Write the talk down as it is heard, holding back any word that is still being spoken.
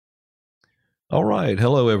All right.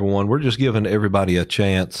 Hello, everyone. We're just giving everybody a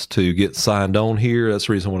chance to get signed on here. That's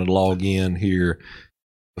the reason I wanted to log in here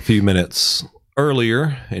a few minutes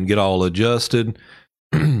earlier and get all adjusted.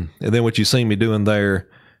 And then what you seen me doing there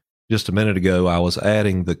just a minute ago, I was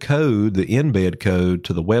adding the code, the embed code,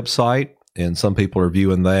 to the website. And some people are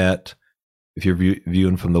viewing that. If you're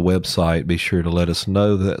viewing from the website, be sure to let us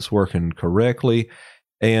know that that's working correctly.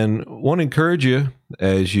 And want to encourage you,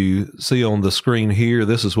 as you see on the screen here,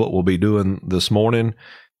 this is what we'll be doing this morning,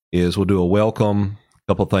 is we'll do a welcome.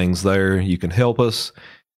 A couple things there. You can help us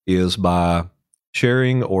is by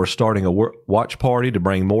sharing or starting a watch party to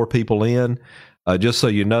bring more people in. Just so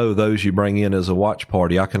you know, those you bring in as a watch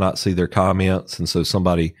party, I cannot see their comments. And so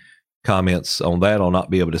somebody comments on that, I'll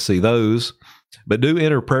not be able to see those. But do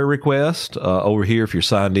enter prayer request over here. If you're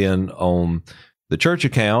signed in on the church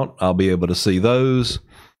account, I'll be able to see those.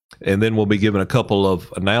 And then we'll be giving a couple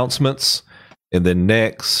of announcements. And then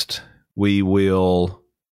next, we will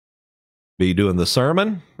be doing the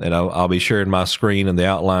sermon. And I'll be sharing my screen and the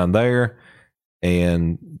outline there.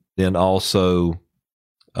 And then also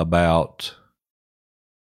about,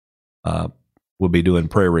 we'll be doing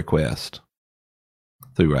prayer request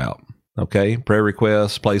throughout. Okay, prayer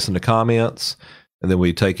requests, place in the comments. And then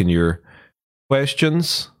we taking your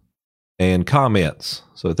questions and comments.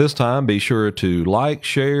 So at this time, be sure to like,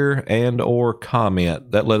 share, and or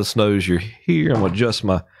comment. That let us know as you're here. I'm going to adjust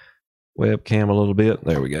my webcam a little bit.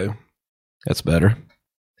 There we go. That's better.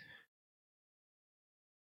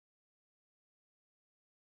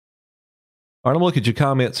 All right, I'm going to look at your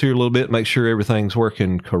comments here a little bit, make sure everything's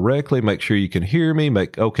working correctly, make sure you can hear me.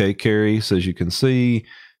 Okay, Carrie says you can see,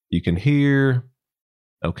 you can hear.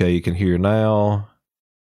 Okay, you can hear now.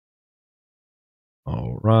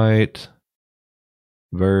 All right.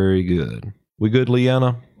 Very good. We good,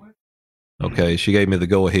 Leanna? Okay, she gave me the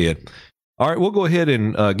go-ahead. All right, we'll go ahead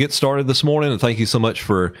and get started this morning, and thank you so much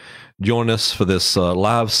for joining us for this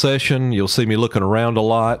live session. You'll see me looking around a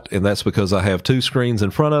lot, and that's because I have two screens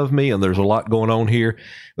in front of me, and there's a lot going on here.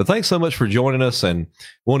 But thanks so much for joining us, and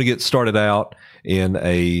we want to get started out in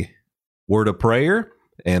a word of prayer,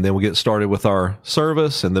 and then we'll get started with our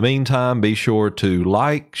service. In the meantime, be sure to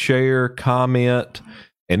like, share, comment,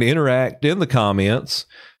 and interact in the comments.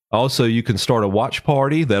 Also, you can start a watch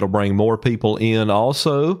party. That'll bring more people in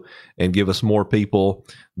also and give us more people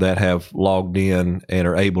that have logged in and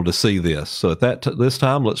are able to see this. So at this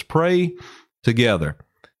time, let's pray together.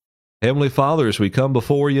 Heavenly Father, as we come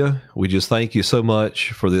before you, we just thank you so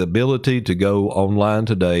much for the ability to go online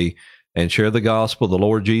today and share the gospel of the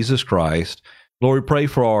Lord Jesus Christ. Lord, we pray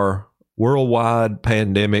for our worldwide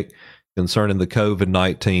pandemic concerning the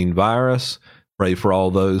COVID-19 virus. Pray for all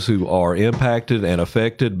those who are impacted and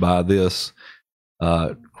affected by this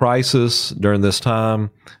crisis during this time.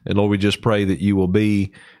 And Lord, we just pray that you will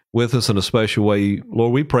be with us in a special way.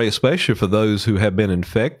 Lord, we pray especially for those who have been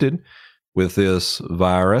infected with this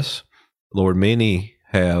virus. Lord, many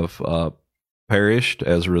have perished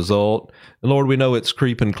as a result. And Lord, we know it's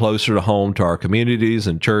creeping closer to home to our communities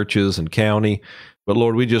and churches and county. But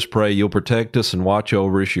Lord, we just pray you'll protect us and watch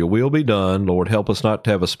over us. Your will be done. Lord, help us not to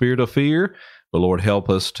have a spirit of fear, but Lord, help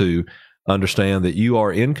us to understand that you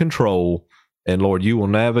are in control. And Lord, you will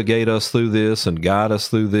navigate us through this and guide us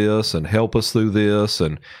through this and help us through this.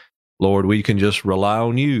 And Lord, we can just rely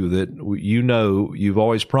on you that you know you've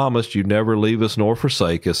always promised you'd never leave us nor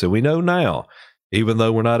forsake us. And we know now, even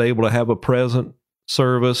though we're not able to have a present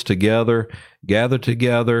service together, gather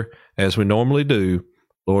together as we normally do,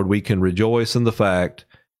 Lord, we can rejoice in the fact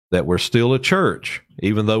that we're still a church,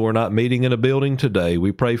 even though we're not meeting in a building today.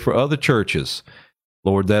 We pray for other churches,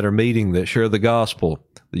 Lord, that are meeting, that share the gospel,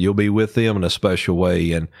 that you'll be with them in a special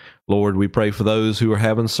way. And Lord, we pray for those who are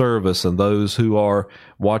having service and those who are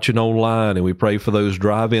watching online, and we pray for those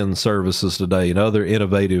drive-in services today and other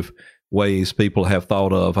innovative ways people have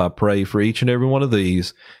thought of. I pray for each and every one of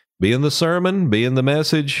these. Be in the sermon, be in the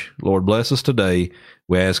message. Lord, bless us today.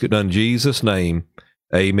 We ask it in Jesus' name.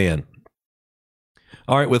 Amen.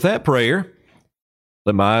 All right, with that prayer,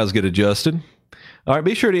 let my eyes get adjusted. All right,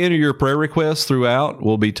 be sure to enter your prayer requests throughout.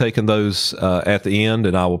 We'll be taking those at the end,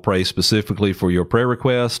 and I will pray specifically for your prayer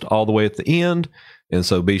request all the way at the end. And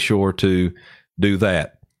so be sure to do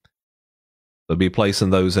that. So be placing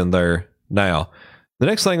those in there now. The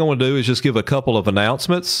next thing I want to do is just give a couple of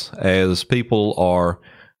announcements as people are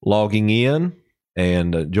logging in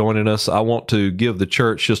and joining us. I want to give the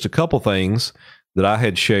church just a couple things that I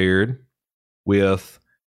had shared with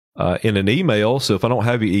in an email. So if I don't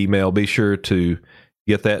have your email, be sure to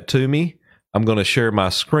get that to me. I'm going to share my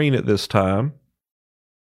screen at this time.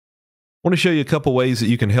 I want to show you a couple ways that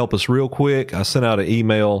you can help us real quick. I sent out an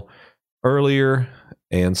email earlier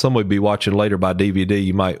And some would be watching later by DVD.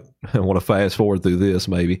 You might want to fast forward through this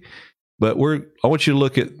maybe. But I want you to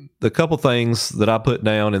look at the couple things that I put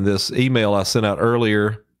down in this email I sent out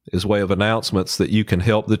earlier as way of announcements that you can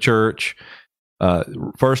help the church.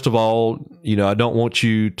 First of all, I don't want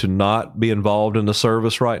you to not be involved in the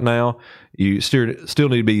service right now. You still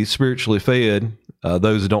need to be spiritually fed.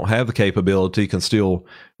 Those who don't have the capability can still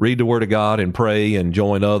read the Word of God and pray and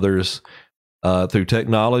join others through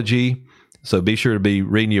technology. So be sure to be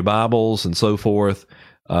reading your Bibles and so forth.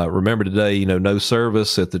 Remember today, no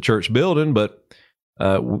service at the church building, but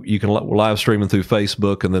you can live streaming through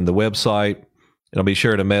Facebook and then the website. And I'll be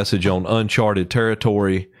sharing a message on uncharted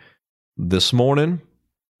territory this morning.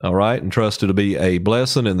 All right, and trust it to be a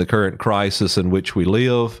blessing in the current crisis in which we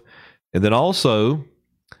live. And then also,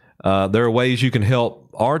 there are ways you can help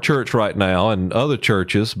our church right now and other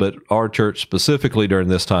churches, but our church specifically during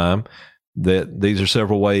this time. That these are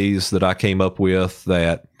several ways that I came up with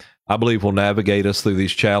that I believe will navigate us through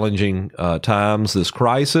these challenging times, this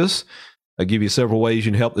crisis. I give you several ways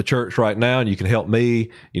you can help the church right now, and you can help me,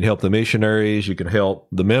 you can help the missionaries, you can help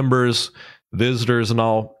the members, visitors, and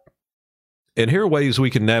all. And here are ways we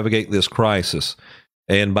can navigate this crisis.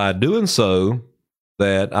 And by doing so,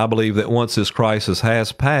 that I believe that once this crisis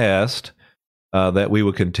has passed, that we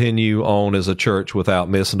will continue on as a church without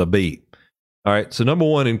missing a beat. All right, so number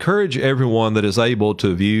one, encourage everyone that is able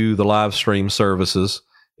to view the live stream services,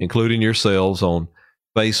 including yourselves, on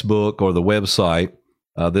Facebook or the website.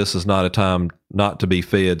 This is not a time not to be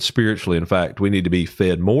fed spiritually. In fact, we need to be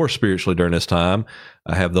fed more spiritually during this time.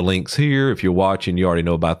 I have the links here. If you're watching, you already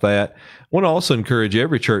know about that. I want to also encourage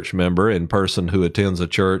every church member and person who attends a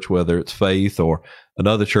church, whether it's Faith or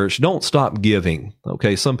another church, don't stop giving.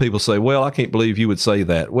 Okay, some people say, well, I can't believe you would say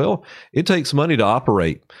that. Well, it takes money to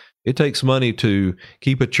operate. It takes money to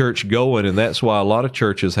keep a church going, and that's why a lot of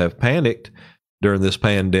churches have panicked during this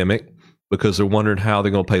pandemic because they're wondering how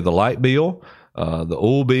they're going to pay the light bill, the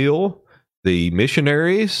oil bill, the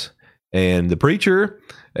missionaries, and the preacher,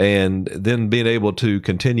 and then being able to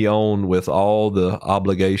continue on with all the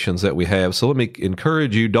obligations that we have. So let me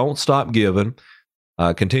encourage you, don't stop giving.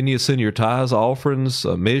 Continue to send your tithes, offerings,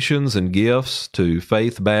 missions, and gifts to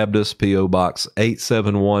Faith Baptist, P.O. Box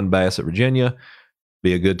 871, Bassett, Virginia.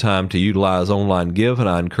 Be a good time to utilize online giving.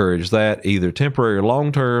 I encourage that, either temporary or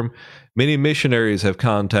long-term. Many missionaries have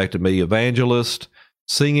contacted me, evangelists,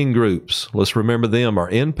 singing groups. Let's remember them are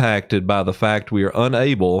impacted by the fact we are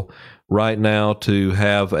unable right now to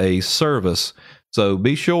have a service. So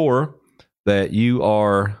be sure that you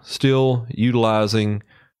are still utilizing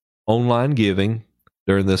online giving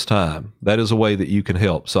during this time. That is a way that you can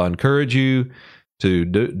help. So I encourage you to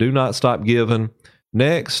do not stop giving.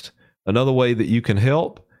 Next, another way that you can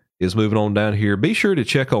help is moving on down here. Be sure to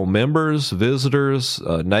check on members, visitors,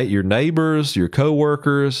 your neighbors, your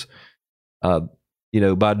coworkers.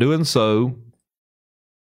 By doing so,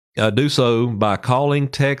 do so by calling,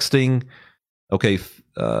 texting. Okay,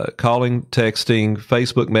 calling, texting,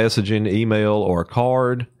 Facebook messaging, email, or a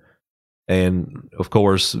card. And of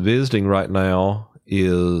course, visiting right now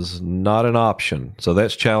is not an option. So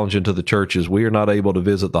that's challenging to the churches. We are not able to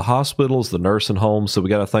visit the hospitals, the nursing homes. So we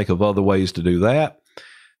got to think of other ways to do that.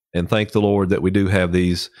 And thank the Lord that we do have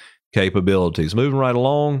these capabilities. Moving right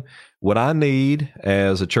along, what I need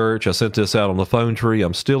as a church, I sent this out on the phone tree.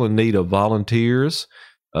 I'm still in need of volunteers.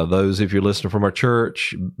 Those, if you're listening from our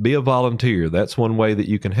church, be a volunteer. That's one way that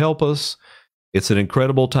you can help us. It's an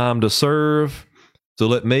incredible time to serve. So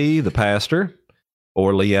let me, the pastor,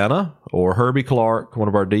 or Leanna, or Herbie Clark, one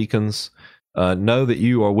of our deacons, know that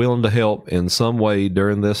you are willing to help in some way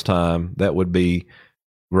during this time. That would be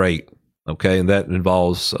great. Okay, and that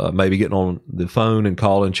involves maybe getting on the phone and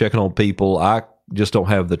calling, checking on people. I just don't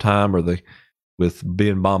have the time with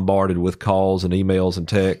being bombarded with calls and emails and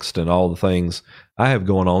text and all the things I have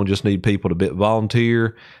going on. Just need people to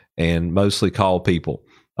volunteer and mostly call people.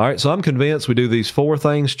 All right, so I'm convinced we do these 4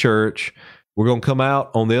 things, church. We're going to come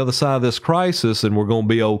out on the other side of this crisis, and we're going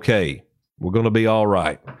to be okay. We're going to be all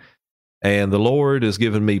right. And the Lord has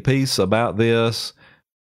given me peace about this.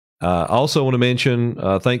 I also want to mention,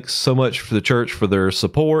 thanks so much for the church for their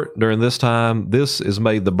support during this time. This has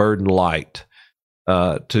made the burden light.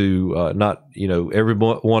 Everyone,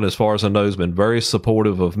 as far as I know, has been very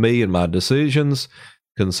supportive of me and my decisions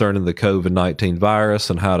concerning the COVID-19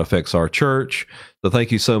 virus and how it affects our church. So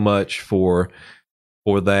thank you so much for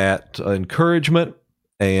that encouragement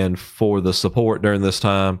and for the support during this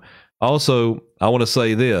time. Also, I want to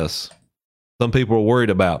say this. Some people are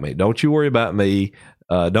worried about me. Don't you worry about me.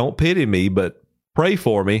 Don't pity me, but pray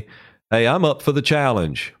for me. Hey, I'm up for the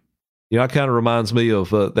challenge. It kind of reminds me of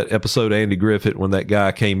that episode of Andy Griffith when that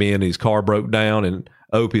guy came in, his car broke down, and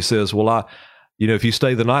Opie says, well, if you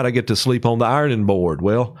stay the night, I get to sleep on the ironing board.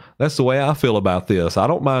 Well, that's the way I feel about this. I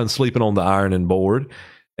don't mind sleeping on the ironing board,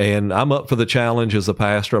 and I'm up for the challenge as a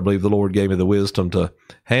pastor. I believe the Lord gave me the wisdom to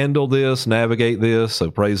handle this, navigate this. So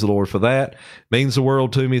praise the Lord for that. Means the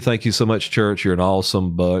world to me. Thank you so much, church. You're an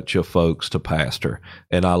awesome bunch of folks to pastor,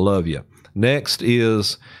 and I love you. Next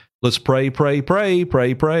is, let's pray. Pray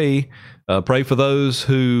for those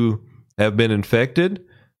who have been infected,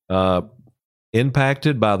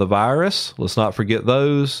 impacted by the virus. Let's not forget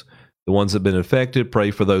those. The ones that have been infected. Pray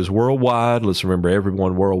for those worldwide. Let's remember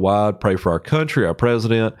everyone worldwide. Pray for our country, our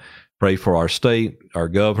president. Pray for our state, our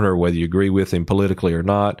governor, whether you agree with him politically or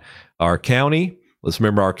not. Our county. Let's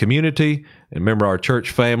remember our community and remember our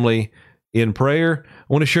church family in prayer. I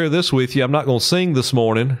want to share this with you. I'm not going to sing this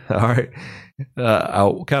morning. All right. I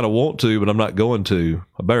kind of want to, but I'm not going to.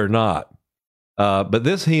 I better not. But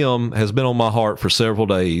this hymn has been on my heart for several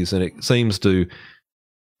days, and it seems to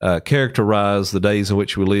characterize the days in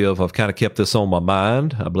which we live. I've kind of kept this on my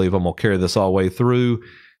mind. I believe I'm going to carry this all the way through,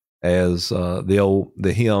 as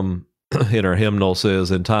the hymn in our hymnal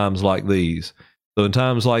says, in times like these. So in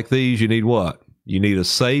times like these, you need what? You need a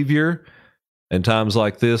Savior. In times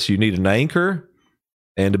like this, you need an anchor.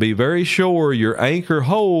 And to be very sure your anchor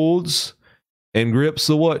holds and grips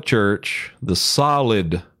the what, church? The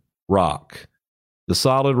solid rock. The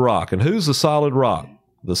solid rock. And who's the solid rock?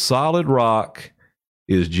 The solid rock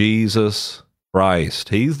is Jesus Christ.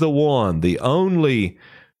 He's the one, the only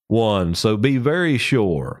one. So be very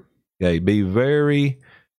sure. Okay, be very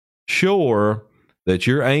sure that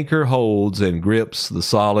your anchor holds and grips the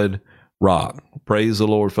solid rock. Praise the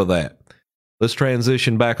Lord for that. Let's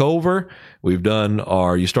transition back over. We've done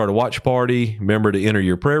you start a watch party. Remember to enter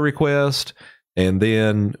your prayer request. And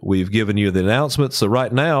then we've given you the announcements. So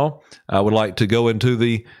right now, I would like to go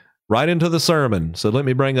right into the sermon. So let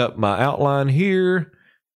me bring up my outline here.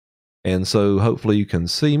 And so hopefully you can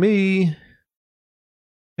see me.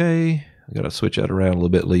 Okay. I got to switch that around a little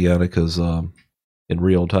bit, Leanna, because in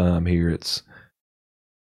real time here, it's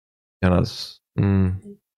kind of...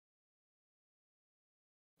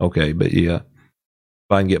 Okay, but yeah, if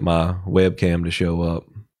I can get my webcam to show up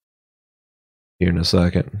here in a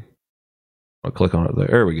second. I'll click on it there.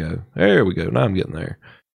 There we go. There we go. Now I'm getting there.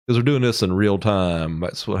 Because we're doing this in real time.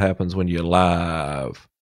 That's what happens when you're live.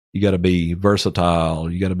 You got to be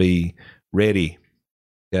versatile. You got to be ready.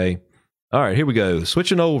 Okay. All right, here we go.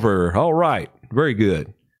 Switching over. All right. Very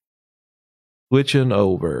good. Switching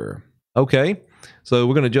over. Okay. So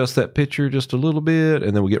we're going to adjust that picture just a little bit,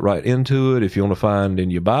 and then we'll get right into it. If you want to find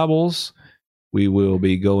in your Bibles, we will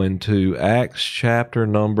be going to Acts chapter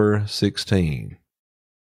number 16.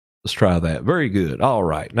 Let's try that. Very good. All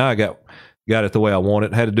right. Now I got it the way I want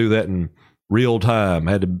it. Had to do that in real time.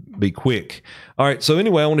 Had to be quick. All right. So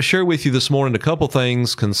anyway, I want to share with you this morning a couple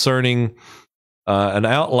things concerning an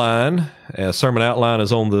outline. A sermon outline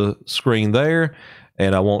is on the screen there,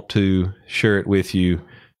 and I want to share it with you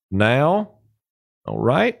now. All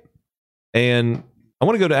right. And I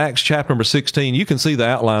want to go to Acts chapter number 16. You can see the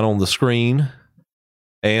outline on the screen.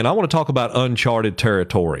 And I want to talk about uncharted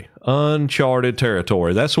territory. Uncharted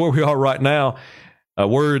territory. That's where we are right now. A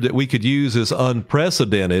word that we could use is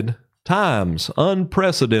unprecedented times.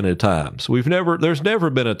 Unprecedented times. There's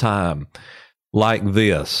never been a time like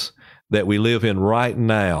this that we live in right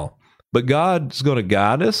now. But God's going to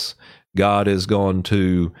guide us. God is going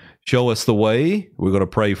to show us the way. We're going to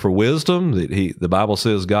pray for wisdom. The Bible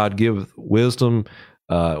says God give wisdom.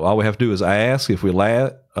 All we have to do is ask. If we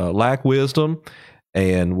lack wisdom,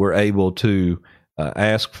 and we're able to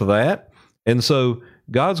ask for that. And so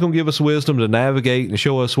God's going to give us wisdom to navigate and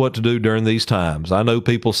show us what to do during these times. I know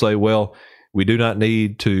people say, well, we do not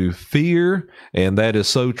need to fear, and that is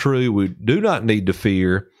so true. We do not need to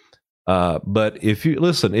fear. But if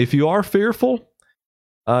you are fearful,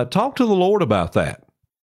 talk to the Lord about that.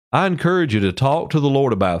 I encourage you to talk to the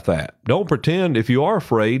Lord about that. Don't pretend, if you are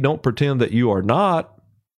afraid, don't pretend that you are not.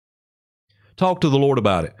 Talk to the Lord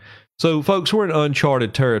about it. So, folks, we're in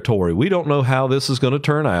uncharted territory. We don't know how this is going to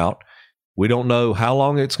turn out. We don't know how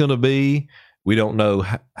long it's going to be. We don't know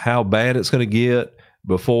how bad it's going to get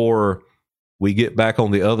before we get back on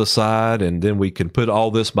the other side, and then we can put all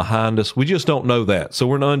this behind us. We just don't know that. So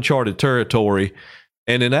we're in uncharted territory.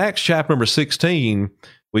 And in Acts chapter number 16,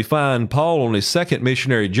 we find Paul on his second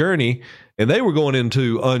missionary journey, and they were going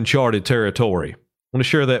into uncharted territory. I want to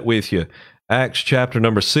share that with you. Acts chapter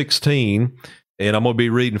number 16. And I'm going to be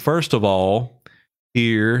reading, first of all,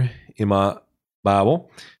 here in my Bible,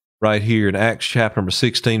 right here in Acts chapter number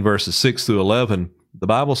 16, verses 6 through 11. The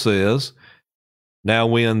Bible says, "Now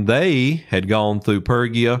when they had gone through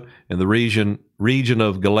Phrygia and the region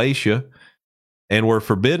of Galatia, and were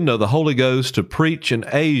forbidden of the Holy Ghost to preach in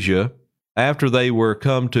Asia. After they were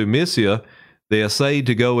come to Mysia, they essayed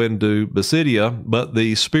to go into Pisidia, but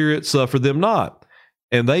the Spirit suffered them not.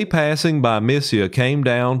 And they, passing by Mysia, came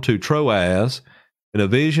down to Troas, and a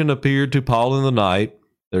vision appeared to Paul in the night.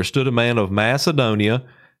 There stood a man of Macedonia,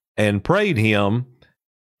 and prayed him,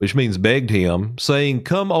 which means begged him, saying,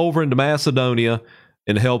 Come over into Macedonia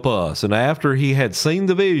and help us. And after he had seen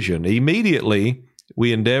the vision, immediately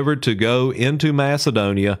we endeavored to go into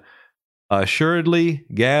Macedonia, assuredly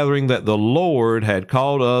gathering that the Lord had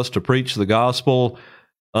called us to preach the gospel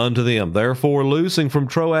unto them. Therefore, loosing from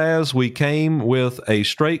Troas, we came with a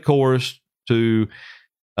straight course to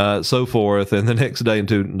so forth, and the next day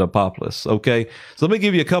into Neapolis. Okay, so let me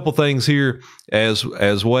give you a couple things here as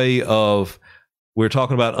way of, we're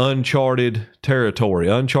talking about uncharted territory.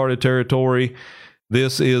 Uncharted territory.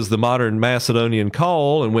 This is the modern Macedonian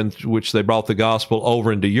call, and which they brought the gospel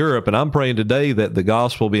over into Europe. And I'm praying today that the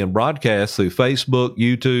gospel being broadcast through Facebook,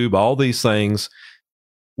 YouTube, all these things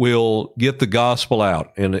will get the gospel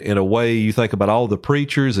out in a way. You think about all the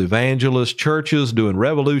preachers, evangelists, churches doing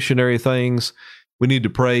revolutionary things. We need to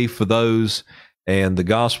pray for those and the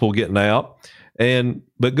gospel getting out.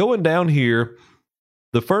 But going down here,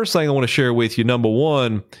 the first thing I want to share with you, number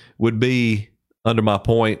one, would be, under my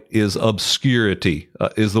point, is obscurity,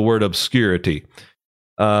 is the word obscurity.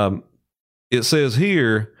 It says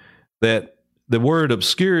here that the word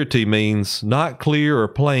obscurity means not clear or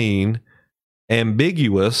plain,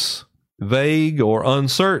 ambiguous, vague, or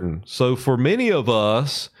uncertain. So for many of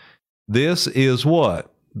us, this is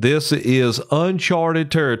what? This is uncharted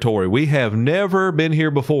territory. We have never been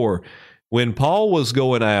here before. When Paul was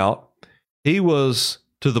going out, he was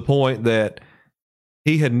to the point that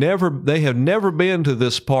they had never been to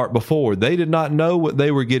this part before. They did not know what they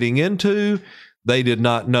were getting into. They did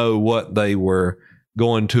not know what they were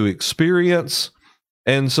going to experience.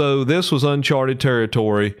 And so this was uncharted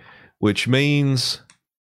territory, which means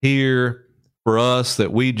here for us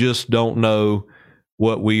that we just don't know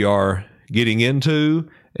what we are getting into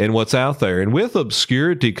and what's out there. And with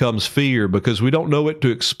obscurity comes fear, because we don't know what to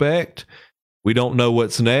expect. We don't know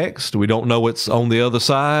what's next. We don't know what's on the other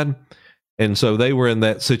side. And so they were in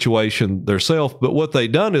that situation themselves. But what they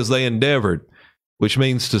done is they endeavored, which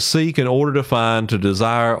means to seek in order to find, to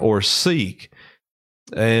desire or seek.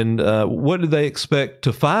 And what did they expect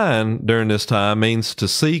to find during this time? Means to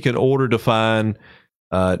seek in order to find,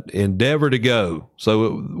 endeavor to go.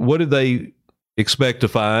 So what did they expect to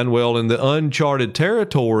find? Well, in the uncharted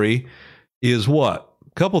territory is what?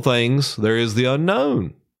 A couple things. There is the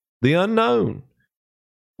unknown. The unknown.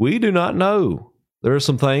 We do not know. There are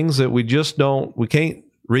some things that we can't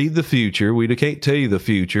read the future. We can't tell you the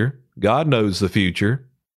future. God knows the future.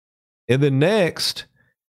 And then next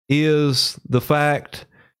is the fact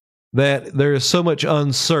that there is so much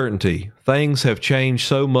uncertainty. Things have changed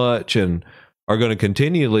so much and are going to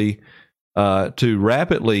continually to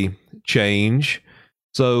rapidly change.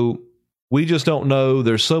 So we just don't know.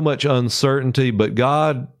 There's so much uncertainty, but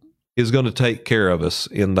God is going to take care of us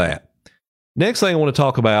in that. Next thing I want to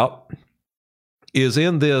talk about is,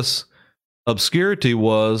 in this obscurity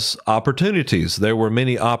was opportunities. There were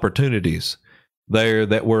many opportunities there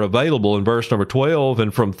that were available in verse number 12.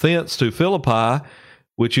 And from thence to Philippi,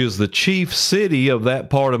 which is the chief city of that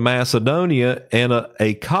part of Macedonia and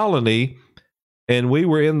a colony, and we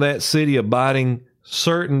were in that city abiding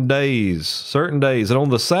certain days. And on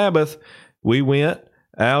the Sabbath, we went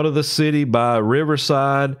out of the city by a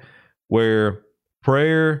riverside where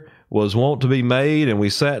prayer was wont to be made, and we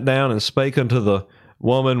sat down and spake unto the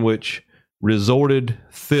woman which resorted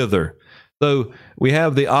thither. So we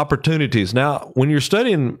have the opportunities. Now, when you're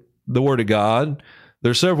studying the Word of God,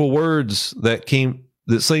 there are several words that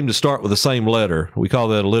seem to start with the same letter. We call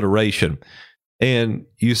that alliteration. And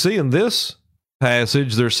you see in this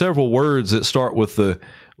passage, there are several words that start with the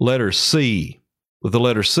letter C,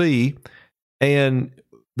 and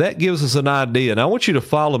that gives us an idea. And I want you to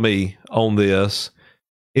follow me on this,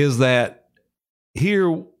 is that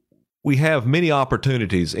here we have many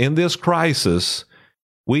opportunities. In this crisis,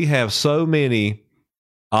 we have so many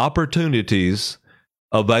opportunities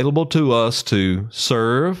available to us to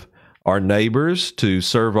serve our neighbors, to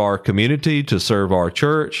serve our community, to serve our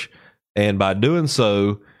church, and by doing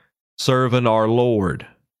so, serving our Lord.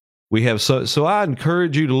 We have so I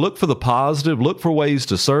encourage you to look for the positive, look for ways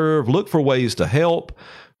to serve, look for ways to help,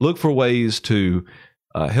 look for ways to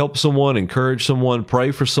help someone, encourage someone,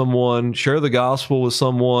 pray for someone, share the gospel with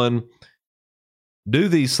someone. Do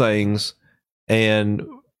these things and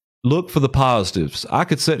look for the positives. I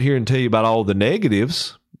could sit here and tell you about all the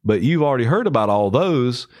negatives, but you've already heard about all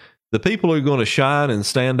those. the people who are going to shine and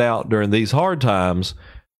stand out during these hard times,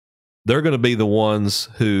 they're going to be the ones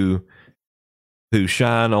who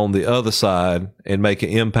shine on the other side and make an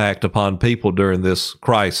impact upon people during this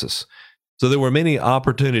crisis. So there were many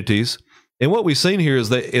opportunities. And what we've seen here is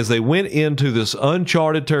that as they went into this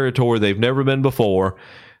uncharted territory they've never been before,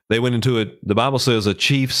 they went into the Bible says, a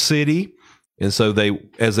chief city. And so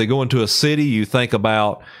as they go into a city, you think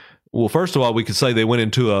about, well, first of all, we could say they went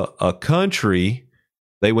into a country.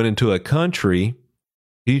 They went into a country.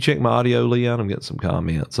 Can you check my audio, Leon? I'm getting some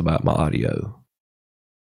comments about my audio.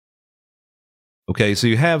 Okay, so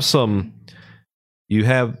you have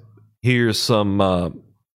here some,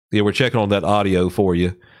 we're checking on that audio for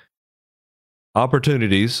you.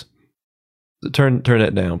 Opportunities. Turn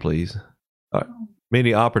that down, please. All right.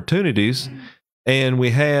 Many opportunities. And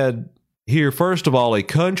we had here, first of all, a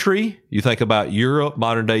country. You think about Europe,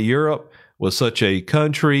 modern day Europe was such a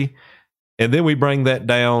country. And then we bring that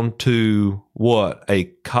down to what? A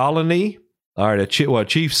colony. All right, a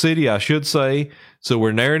chief city, I should say. So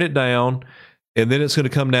we're narrowing it down. And then it's going to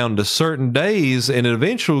come down to certain days. And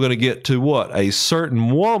eventually we're going to get to what? A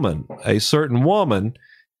certain woman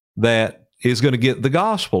that is going to get the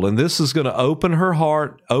gospel. And this is going to open her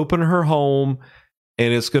heart, open her home,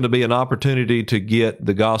 and it's going to be an opportunity to get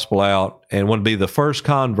the gospel out and want to be the first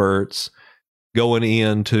converts going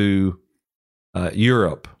into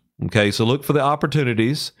Europe. Okay, so look for the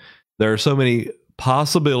opportunities. There are so many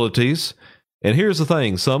possibilities. And here's the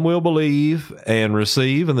thing. Some will believe and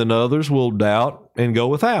receive, and then others will doubt and go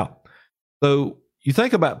without. So you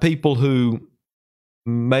think about people who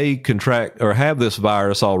may contract or have this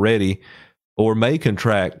virus already, or may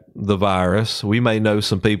contract the virus. We may know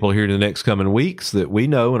some people here in the next coming weeks that we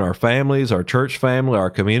know in our families, our church family,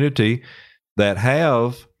 our community that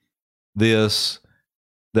have this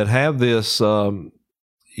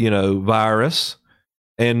virus.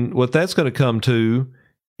 And what that's going to come to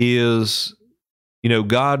is,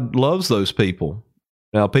 God loves those people.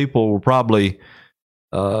 Now, people will probably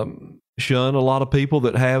shun a lot of people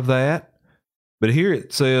that have that. But here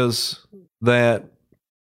it says that,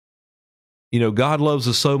 God loves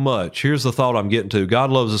us so much. Here's the thought I'm getting to. God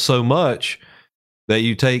loves us so much that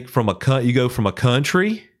you go from a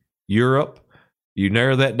country, Europe, you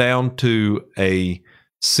narrow that down to a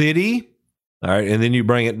city, all right, and then you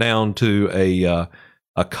bring it down to a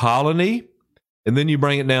colony, and then you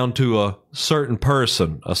bring it down to a certain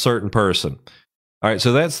person. All right,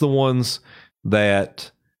 so that's the ones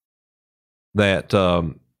that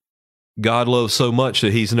God loves so much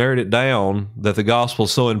that he's narrowed it down, that the gospel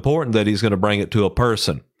is so important that he's going to bring it to a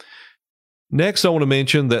person. Next, I want to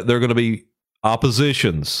mention that there are going to be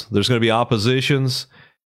oppositions. There's going to be oppositions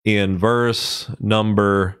in verse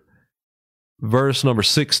number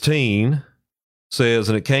 16 says,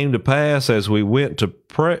 "And it came to pass as we went to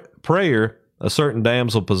prayer, a certain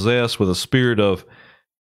damsel possessed with a spirit of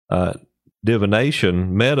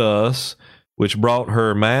divination met us, which brought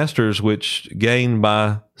her masters, which gained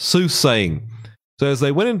by soothsaying." So as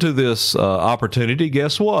they went into this opportunity,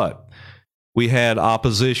 guess what? We had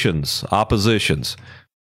oppositions.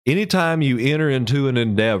 Anytime you enter into an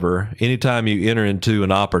endeavor, anytime you enter into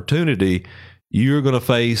an opportunity, you're going to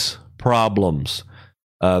face problems.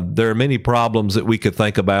 There are many problems that we could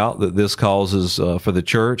think about that this causes for the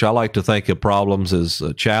church. I like to think of problems as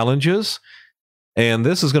challenges. And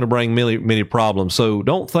this is going to bring many, many problems. So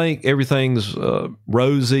don't think everything's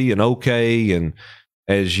rosy and okay. And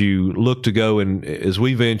as you look to go and as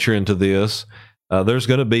we venture into this, there's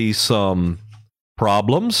going to be some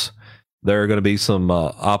problems. There are going to be some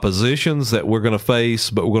oppositions that we're going to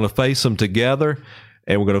face, but we're going to face them together,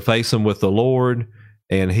 and we're going to face them with the Lord,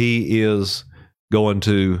 and He is going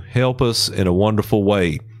to help us in a wonderful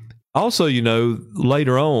way. Also,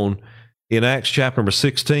 later on, in Acts chapter number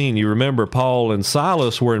 16, you remember Paul and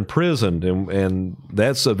Silas were imprisoned, and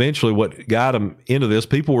that's eventually what got them into this.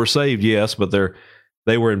 People were saved, yes, but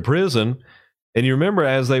they were in prison. And you remember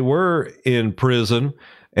as they were in prison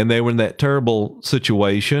and they were in that terrible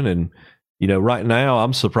situation, and right now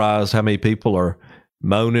I'm surprised how many people are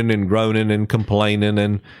moaning and groaning and complaining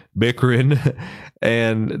and bickering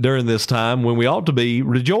and during this time when we ought to be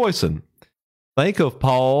rejoicing. Think of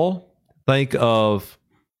Paul, think of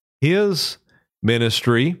his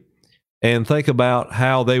ministry, and think about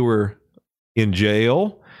how they were in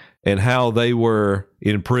jail and how they were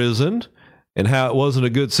imprisoned and how it wasn't a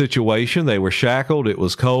good situation. They were shackled, it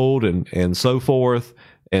was cold, and so forth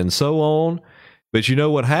and so on. But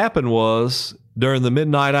what happened was during the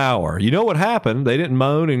midnight hour, what happened? They didn't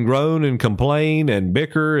moan and groan and complain and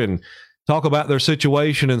bicker and talk about their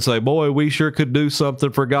situation and say, boy, we sure could do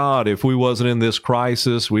something for God if we wasn't in this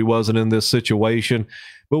crisis, we wasn't in this situation.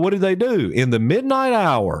 But what did they do? In the midnight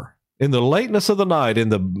hour, in the lateness of the night, in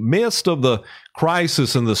the midst of the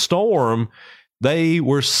crisis and the storm, they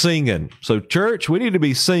were singing. So, church, we need to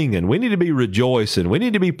be singing. We need to be rejoicing. We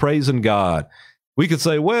need to be praising God. We could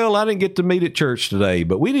say, well, I didn't get to meet at church today,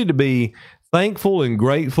 but we need to be thankful and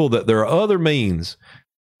grateful that there are other means.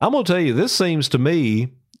 I'm going to tell you, this seems to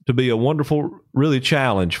me to be a wonderful, really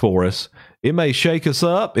challenge for us. It may shake us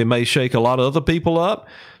up. It may shake a lot of other people up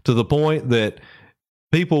to the point that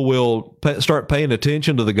people will start paying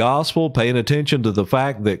attention to the gospel, paying attention to the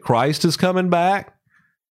fact that Christ is coming back.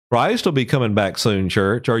 Christ will be coming back soon,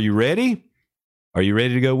 church. Are you ready? Are you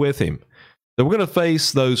ready to go with him? So we're going to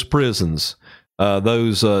face those prisons,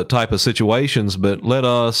 those type of situations, but let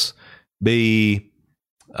us be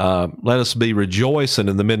rejoicing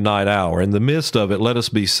in the midnight hour. In the midst of it, let us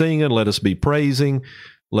be singing, let us be praising,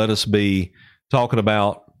 let us be talking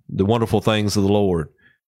about the wonderful things of the Lord.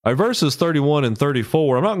 All right, verses 31 and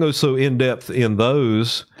 34, I'm not going to go so in-depth in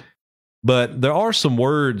those, but there are some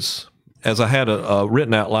words, as I had a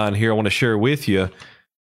written outline here I want to share with you.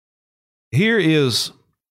 Here is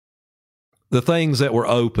the things that were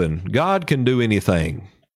open. God can do anything.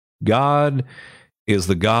 God is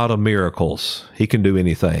the God of miracles. He can do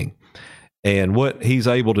anything. And what he's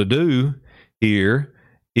able to do here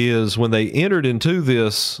is when they entered into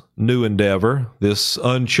this new endeavor, this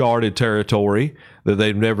uncharted territory that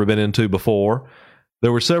they've never been into before,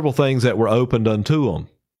 there were several things that were opened unto them.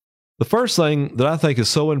 The first thing that I think is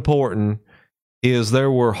so important is there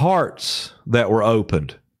were hearts that were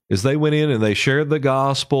opened. As they went in and they shared the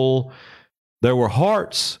gospel, there were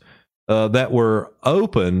hearts that were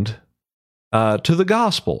opened to the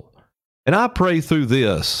gospel. And I pray through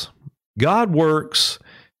this, God works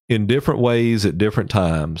in different ways at different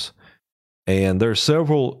times. And there are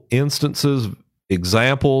several instances,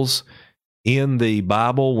 examples in the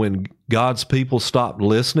Bible when God's people stopped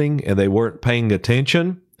listening and they weren't paying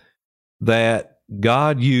attention, that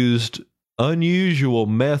God used unusual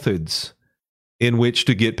methods in which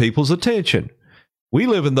to get people's attention. We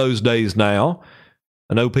live in those days now.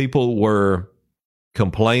 I know people were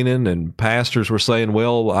complaining and pastors were saying,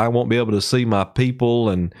 well, I won't be able to see my people.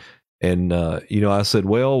 And I said,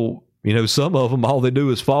 well, some of them, all they do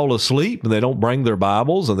is fall asleep and they don't bring their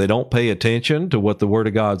Bibles and they don't pay attention to what the Word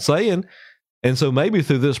of God's saying. And so maybe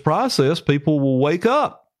through this process, people will wake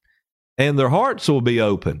up and their hearts will be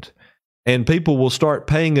opened and people will start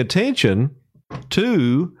paying attention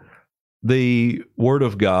to the Word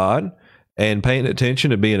of God and paying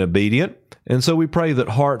attention and being obedient. And so we pray that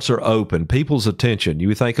hearts are open, people's attention.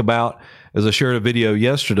 You think about, as I shared a video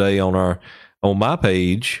yesterday on my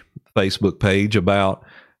page, Facebook page, about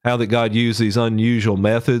how that God used these unusual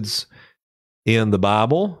methods in the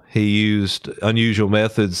Bible. He used unusual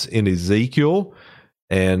methods in Ezekiel,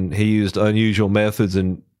 and he used unusual methods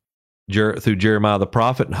through Jeremiah the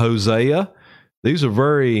prophet and Hosea. These are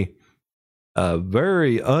very,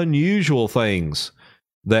 very unusual things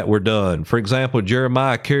that were done. For example,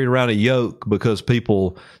 Jeremiah carried around a yoke because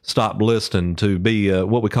people stopped listening to be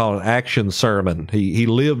what we call an action sermon. He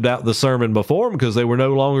lived out the sermon before them because they were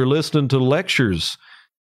no longer listening to lectures.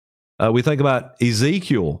 We think about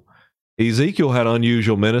Ezekiel. Ezekiel had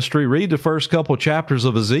unusual ministry. Read the first couple chapters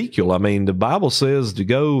of Ezekiel. I mean, the Bible says to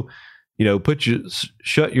go,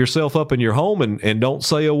 shut yourself up in your home and don't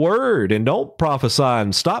say a word and don't prophesy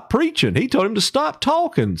and stop preaching. He told him to stop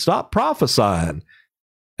talking, stop prophesying.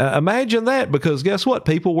 Imagine that, because guess what?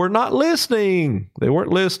 People were not listening. They weren't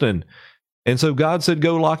listening. And so God said,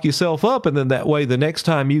 go lock yourself up. And then that way, the next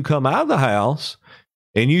time you come out of the house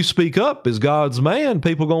and you speak up as God's man,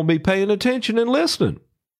 people are going to be paying attention and listening.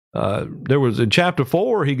 There was in chapter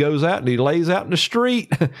 4, he goes out and he lays out in the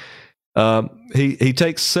street. He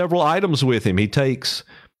takes several items with him. He takes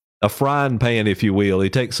a frying pan, if you will. He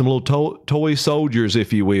takes some little toy soldiers,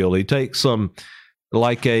 if you will. He takes some,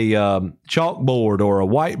 like a chalkboard or a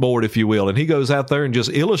whiteboard, if you will, and he goes out there and just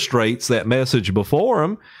illustrates that message before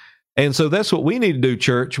him. And so that's what we need to do,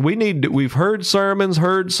 church. We've heard sermons,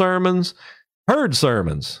 read sermons, preached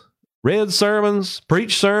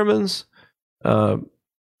sermons,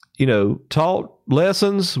 taught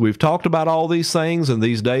lessons. We've talked about all these things, and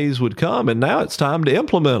these days would come, and now it's time to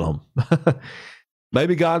implement them.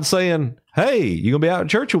 Maybe God's saying, hey, you're going to be out in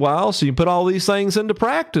church a while, so you can put all these things into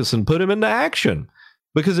practice and put them into action.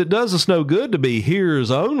 Because it does us no good to be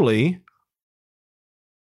hearers only.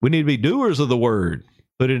 We need to be doers of the word,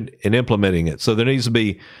 put it and implementing it. So there needs to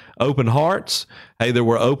be open hearts. Hey, there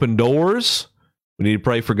were open doors. We need to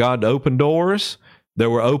pray for God to open doors. There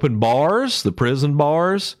were open bars, the prison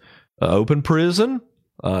bars, open prison.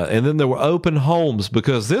 And then there were open homes,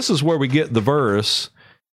 because this is where we get the verse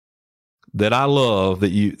that I love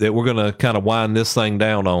that we're going to kind of wind this thing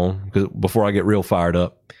down on before I get real fired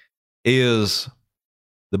up is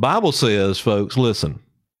the Bible says, folks, listen,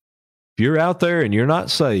 if you're out there and you're not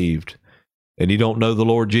saved and you don't know the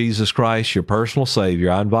Lord Jesus Christ, your personal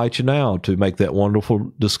Savior, I invite you now to make that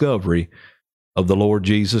wonderful discovery of the Lord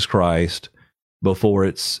Jesus Christ before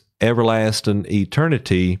it's everlasting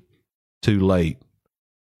eternity too late.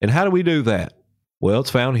 And how do we do that? Well,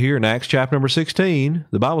 it's found here in Acts chapter number 16.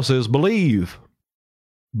 The Bible says, believe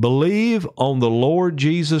on the Lord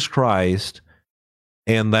Jesus Christ,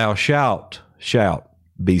 and thou shalt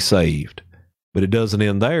be saved. But it doesn't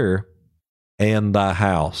end there. And thy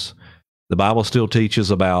house. The Bible still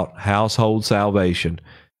teaches about household salvation.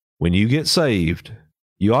 When you get saved,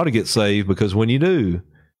 you ought to get saved, because when you do,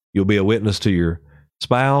 you'll be a witness to your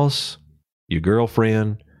spouse, your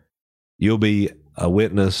girlfriend. You'll be a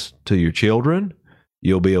witness to your children.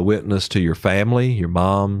 You'll be a witness to your family, your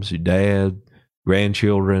moms, your dad,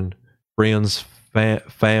 grandchildren, friends,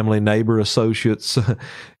 family, neighbor, associates.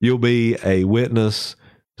 You'll be a witness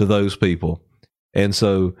to those people. And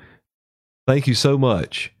so thank you so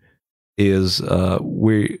much.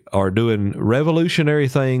 We are doing revolutionary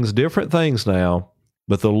things, different things now,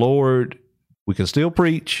 but the Lord, we can still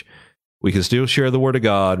preach, we can still share the Word of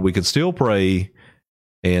God, we can still pray,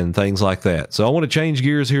 and things like that. So I want to change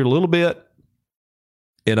gears here a little bit,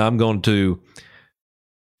 and I'm going to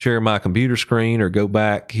share my computer screen or go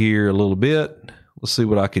back here a little bit. Let's see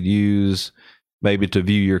what I could use maybe to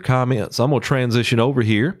view your comments. I'm going to transition over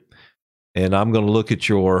here, and I'm going to look at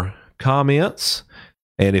your comments.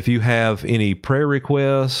 And if you have any prayer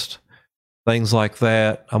requests, things like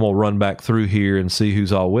that, I'm going to run back through here and see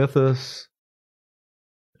who's all with us.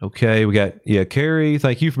 Okay, we got, Carrie,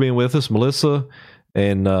 thank you for being with us. Melissa,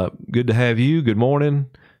 and good to have you. Good morning.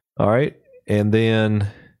 All right. And then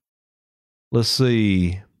let's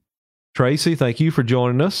see. Tracy, thank you for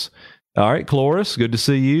joining us. All right, Cloris, good to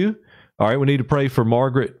see you. All right, we need to pray for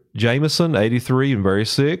Margaret Jameson, 83 and very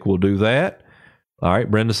sick. We'll do that. All right,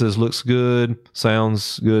 Brenda says, looks good.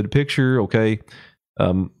 Sounds good. Picture, okay.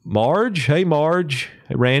 Marge, hey, Marge.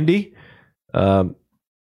 Hey, Randy. All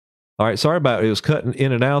right, sorry about it. It was cutting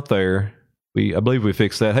in and out there. I believe we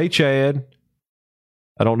fixed that. Hey, Chad.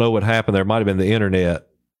 I don't know what happened there. It might have been the internet.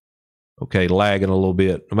 Okay, lagging a little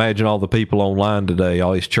bit. Imagine all the people online today,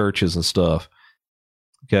 all these churches and stuff.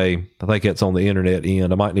 Okay, I think that's on the internet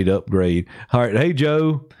end. I might need to upgrade. All right, hey,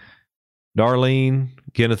 Joe, Darlene,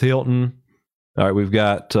 Kenneth Hilton. All right, we've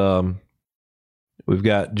got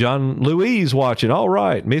John Louise watching. All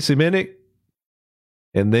right, Missy Minnick.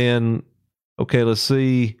 And then, okay, let's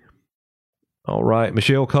see. All right,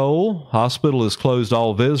 Michelle Cole, hospital is closed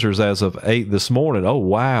all visitors as of 8 this morning. Oh,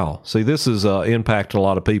 wow. See, this is impacting a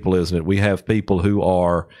lot of people, isn't it? We have people who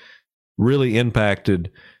are really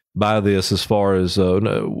impacted by this as far as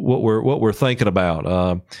what we're thinking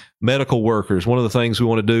about. Medical workers, one of the things we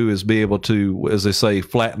want to do is be able to, as they say,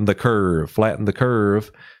 flatten the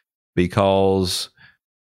curve, because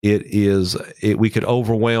we could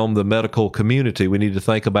overwhelm the medical community. We need to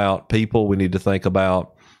think about people. We need to think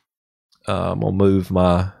about, I'm going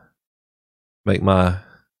to make my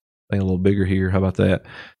thing a little bigger here. How about that?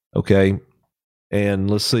 Okay.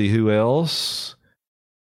 And let's see who else.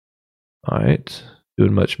 All right.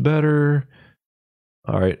 Doing much better.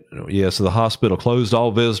 All right. Yeah, so the hospital closed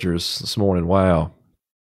all visitors this morning. Wow.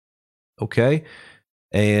 Okay.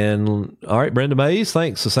 And all right, Brenda Mays,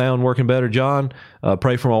 thanks. The sound working better. John,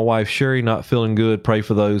 pray for my wife, Sherry, not feeling good. Pray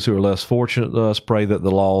for those who are less fortunate than us. Pray that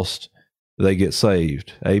the lost, they get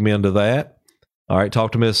saved. Amen to that. All right,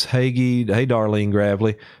 talk to Miss Hagee. Hey, Darlene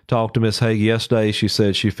Gravely. Talked to Miss Hagee yesterday. She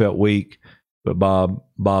said she felt weak, but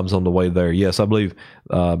Bob's on the way there. Yes, I believe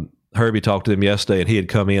Herbie talked to them yesterday, and he had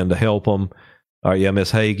come in to help them. All right, yeah,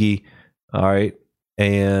 Miss Hagee. All right,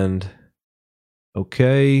 and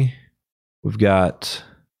okay, we've got,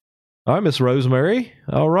 all right, Miss Rosemary.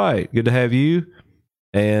 All right, good to have you.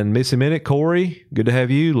 And Missy Minnick, Corey, good to have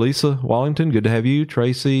you. Lisa Wallington, good to have you.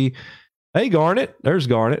 Tracy, hey, Garnet. There's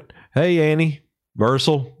Garnet. Hey, Annie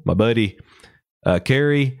Versal, my buddy.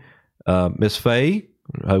 Carrie, Miss Faye,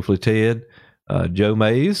 hopefully Ted. Joe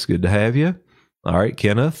Mays, good to have you. All right,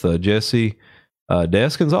 Kenneth, Jesse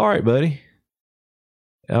Deskins. All right, buddy.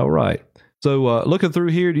 All right. So looking through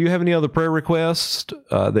here, do you have any other prayer requests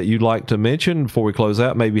that you'd like to mention before we close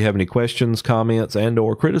out? Maybe you have any questions, comments, and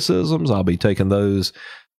or criticisms. I'll be taking those,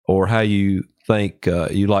 or how you think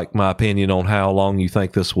you like my opinion on how long you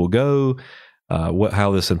think this will go,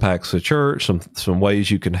 how this impacts the church, some ways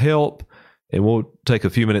you can help. And we'll take a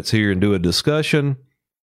few minutes here and do a discussion.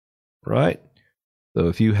 Right? So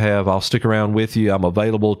if you have, I'll stick around with you. I'm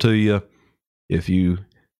available to you. If you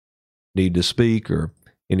need to speak or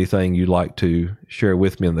anything you'd like to share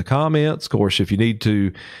with me in the comments. Of course, if you need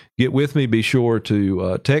to get with me, be sure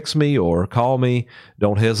to text me or call me.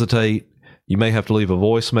 Don't hesitate. You may have to leave a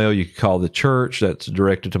voicemail. You can call the church. That's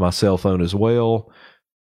directed to my cell phone as well.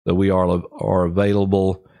 So we are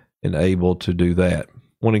available and able to do that.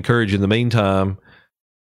 I want to encourage you in the meantime,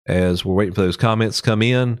 as we're waiting for those comments to come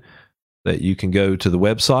in, that you can go to the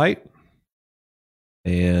website.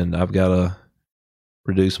 And I've got to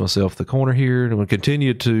reduce myself to the corner here. And I'm going to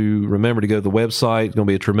continue to remember to go to the website. It's going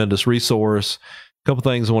to be a tremendous resource. A couple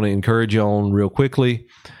things I want to encourage you on real quickly.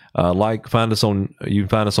 You can find us on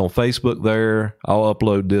Facebook there. I'll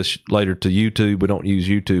upload this later to YouTube. We don't use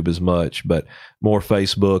YouTube as much, but more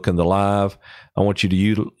Facebook and the live. I want you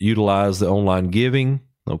to utilize the online giving,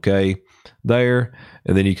 okay, there.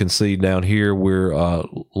 And then you can see down here, we're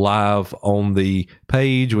live on the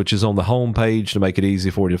page, which is on the home page to make it easy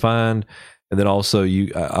for you to find. And then also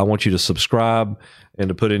I want you to subscribe and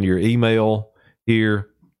to put in your email here,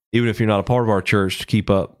 even if you're not a part of our church, to keep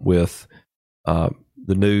up with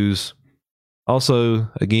the news. Also,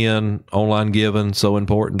 again, online giving, so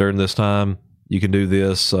important during this time. You can do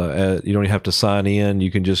this. You don't even have to sign in.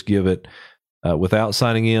 You can just give it without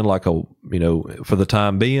signing in, like for the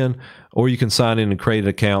time being, or you can sign in and create an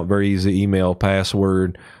account. Very easy, email,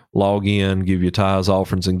 password, log in, give you tithes,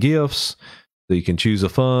 offerings, and gifts. So you can choose a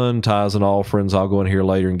fund, tithes and offerings. I'll go in here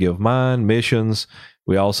later and give mine. Missions.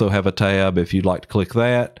 We also have a tab if you'd like to click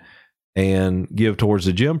that and give towards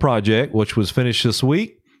the gym project, which was finished this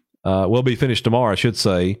week. Will be finished tomorrow, I should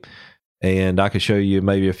say. And I could show you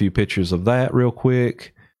maybe a few pictures of that real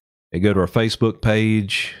quick. And go to our Facebook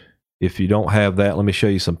page. If you don't have that, let me show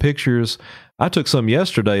you some pictures. I took some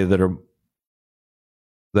yesterday that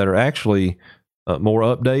are actually more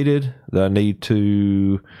updated that I need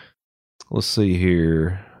to, let's see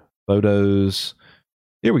here, photos.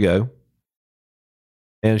 Here we go.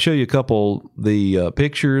 And show you a couple the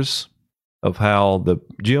pictures of how the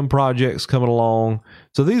gym project's coming along.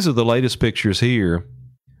 So these are the latest pictures here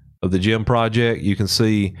of the gym project. You can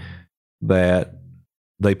see that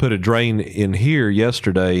they put a drain in here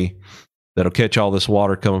yesterday that'll catch all this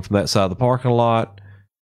water coming from that side of the parking lot,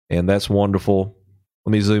 and that's wonderful.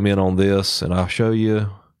 Let me zoom in on this, and I'll show you.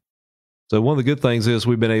 So one of the good things is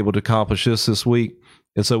we've been able to accomplish this week.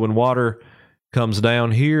 And so when water comes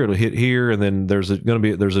down here, it'll hit here, and then there's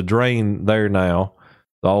a drain there now.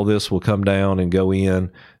 All this will come down and go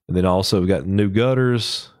in, and then also we've got new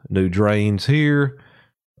gutters, new drains here.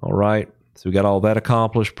 All right, so we got all that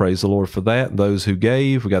accomplished. Praise the Lord for that. And those who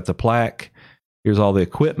gave, we got the plaque. Here's all the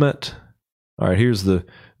equipment. All right, here's the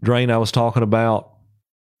drain I was talking about.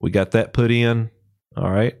 We got that put in.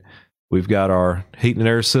 All right, we've got our heating and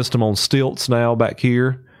air system on stilts now back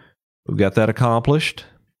here. We've got that accomplished.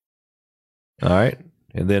 All right,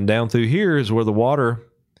 and then down through here is where the water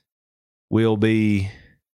will be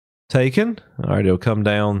taken. All right, it'll come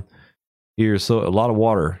down here. So a lot of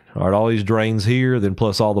water. All right, all these drains here, then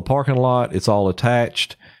plus all the parking lot, it's all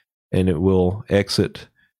attached, and it will exit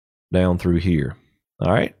down through here.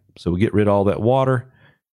 All right, so we get rid of all that water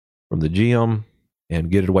from the gym and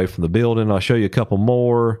get it away from the building. I'll show you a couple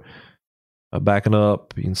more. Backing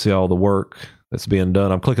up, you can see all the work that's being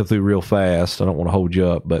done. I'm clicking through real fast. I don't want to hold you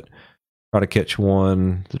up, but try to catch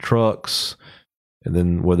one. The trucks, and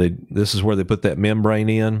then this is where they put that membrane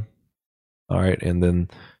in. All right, and then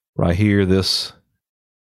right here, this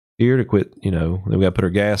here to quit, then we got to put our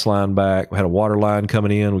gas line back. We had a water line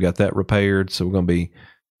coming in. We got that repaired, so we're going to be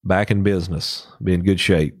back in business, be in good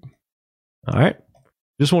shape. All right,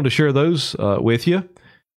 just wanted to share those with you.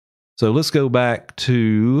 So let's go back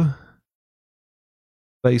to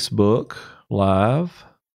Facebook Live,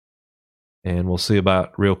 and we'll see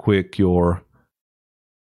about real quick I'm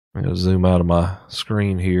going to zoom out of my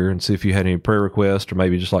screen here and see if you had any prayer requests or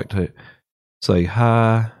maybe just like to say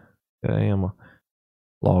hi. Okay, I'm going to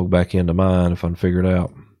log back into mine if I can figure it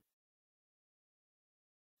out.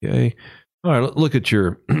 Okay. All right, look at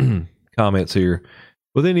your comments here.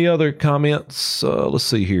 With any other comments, let's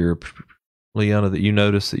see here. Leanna, that you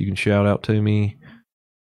noticed that you can shout out to me.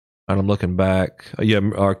 And I'm looking back.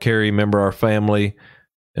 Our Carrie, member our family,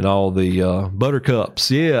 and all the buttercups.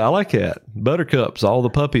 Yeah, I like that. Buttercups, all the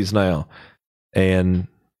puppies now. And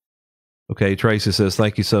okay, Tracy says,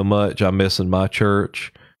 thank you so much. I'm missing my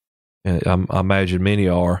church. And I imagine many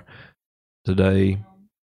are today.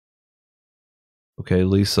 Okay,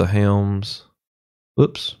 Lisa Helms.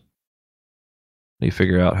 Whoops. Need to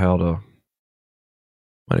figure out how to.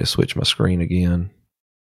 I need to switch my screen again.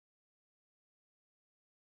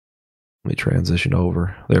 Let me transition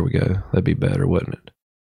over. There we go. That'd be better, wouldn't it?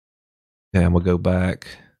 Okay, I'm going to go back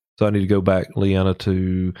So I need to go back, Leanna,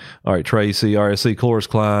 to, all right, Tracy, RSC, Cloris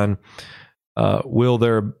Klein. Where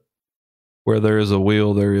there is a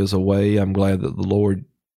will, there is a way. I'm glad that the Lord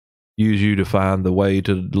used you to find the way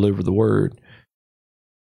to deliver the word.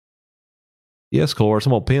 Yes, Cloris,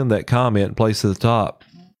 I'm going to pin that comment and place it at the top.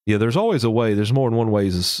 Yeah, there's always a way. There's more than one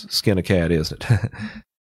way to skin a cat, isn't it?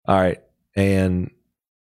 All right. And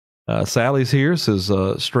Sally's here, says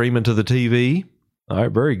streaming to the TV. All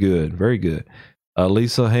right, very good, very good.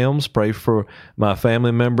 Lisa Helms, pray for my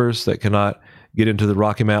family members that cannot get into the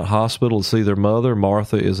Rocky Mount Hospital to see their mother.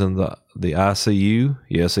 Martha is in the ICU.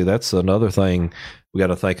 Yeah, see, that's another thing we got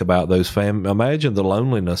to think about. Those families. Imagine the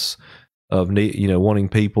loneliness of wanting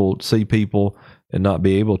people to see people and not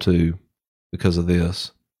be able to because of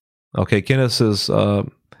this. Okay, Kenneth says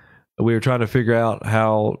we were trying to figure out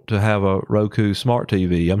how to have a Roku smart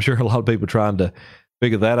TV. I'm sure a lot of people are trying to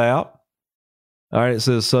figure that out. All right, it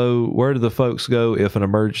says, so where do the folks go if an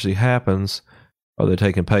emergency happens? Are they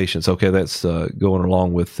taking patients? Okay, that's going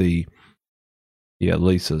along with the,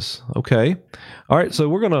 Lisa's. Okay. All right, so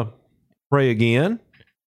we're going to pray again.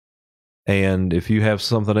 And if you have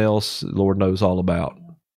something else, the Lord knows all about.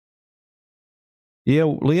 Yeah,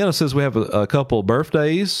 Leanna says we have a couple of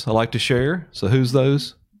birthdays I'd like to share. So who's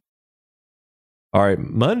those? All right,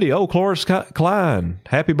 Monday. Oh, Cloris Klein.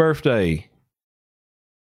 Happy birthday.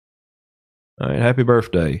 All right, happy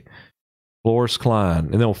birthday. Cloris Klein.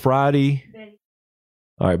 And then on Friday,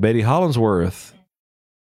 all right, Betty Hollinsworth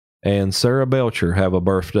and Sarah Belcher have a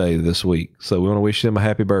birthday this week. So we want to wish them a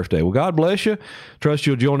happy birthday. Well, God bless you. Trust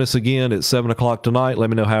you'll join us again at 7 o'clock tonight.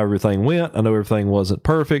 Let me know how everything went. I know everything wasn't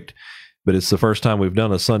perfect, but it's the first time we've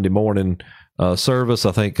done a Sunday morning service.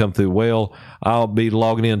 I think come through well. I'll be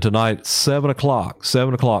logging in tonight at 7 o'clock.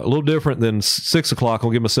 7 o'clock. A little different than 6 o'clock.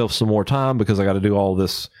 I'll give myself some more time because I got to do all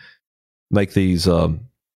this, make these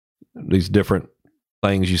different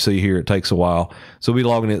things you see here. It takes a while. So we'll be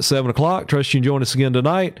logging in at 7 o'clock. Trust you can join us again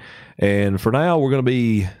tonight. And for now, we're going to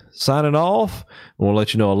be signing off. We'll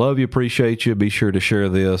let you know I love you, appreciate you. Be sure to share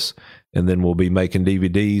this. And then we'll be making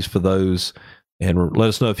DVDs for those. And let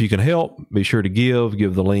us know if you can help. Be sure to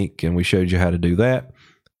give the link. And we showed you how to do that.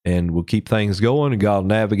 And we'll keep things going. And God will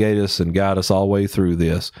navigate us and guide us all the way through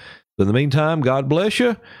this. But in the meantime, God bless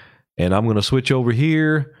you. And I'm going to switch over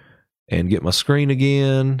here and get my screen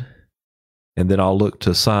again. And then I'll look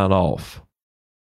to sign off.